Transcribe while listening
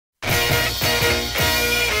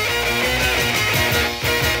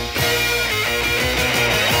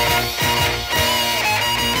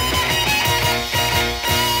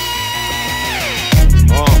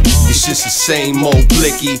same old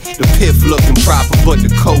Blicky. The piff looking proper, but the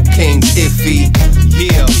cocaine's iffy.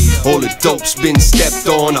 Yeah, all the dope's been stepped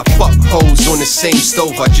on. I fuck hoes on the same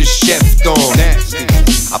stove I just chefed on.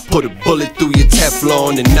 I put a bullet through your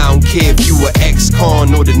Teflon, and I don't care if you a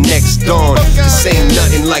ex-con or the next Dawn. This ain't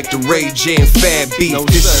nothing like the Ray J and Fab Beef.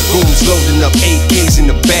 This is goons loading up AKs in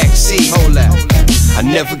the backseat. I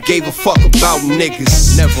never gave a fuck about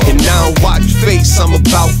niggas, and I don't watch face, I'm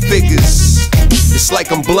about figures. It's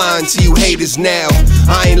like I'm blind to you haters now.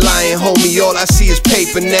 I ain't lying, homie, all I see is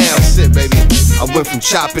paper now. That's it, baby. I went from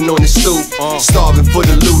chopping on the stoop, starving for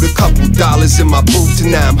the loot, a couple dollars in my boot,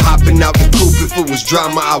 and now I'm hopping out the coupe. If it was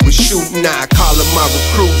drama, I was shooting. Now I call up my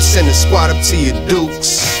recruits, send a squad up to your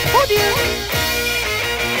dukes.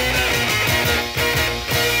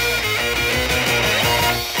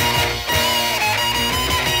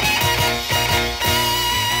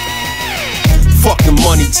 Fuck the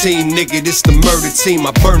money team, nigga, this the murder team.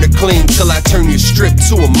 I burn it clean till I turn your strip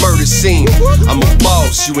to a murder scene. I'm a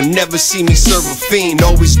boss, you would never see me serve a fiend.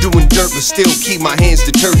 Always doing dirt, but still keep my hands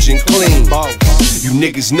detergent clean. You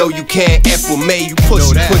niggas know you can't F with me. You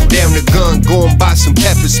pussy, put down the gun, go and buy some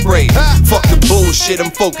pepper spray. Fuck the bullshit, I'm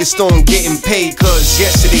focused on getting paid. Cause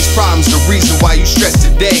yesterday's problem's the reason why you stressed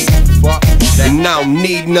today. And I don't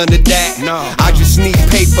need none of that. I just need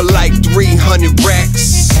paper like 300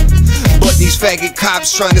 racks. But these faggot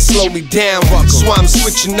cops trying to slow me down, so I'm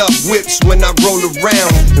switching up whips when I roll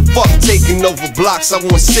around. And fuck taking over blocks, I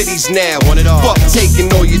want cities now. Fuck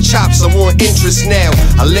taking all your chops, I want interest now.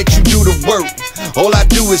 I let you do the work, all I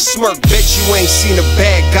do is smirk. Bet you ain't seen a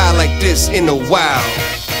bad guy like this in a while.